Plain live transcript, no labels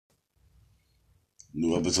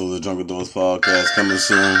New episodes of Drunken Doors Podcast coming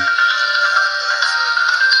soon.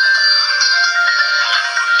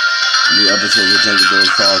 New episodes of Drunken Doors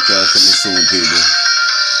Podcast coming soon, people.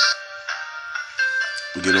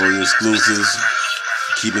 We get all your exclusives.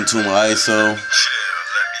 Keep in tune with ISO.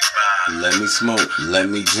 Let me smoke. Let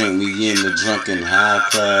me drink. We in the drunken high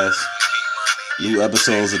class. New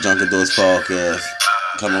episodes of Drunken Doors Podcast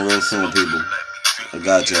coming real soon, people. I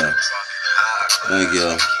got y'all. Thank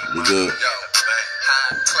y'all. We good.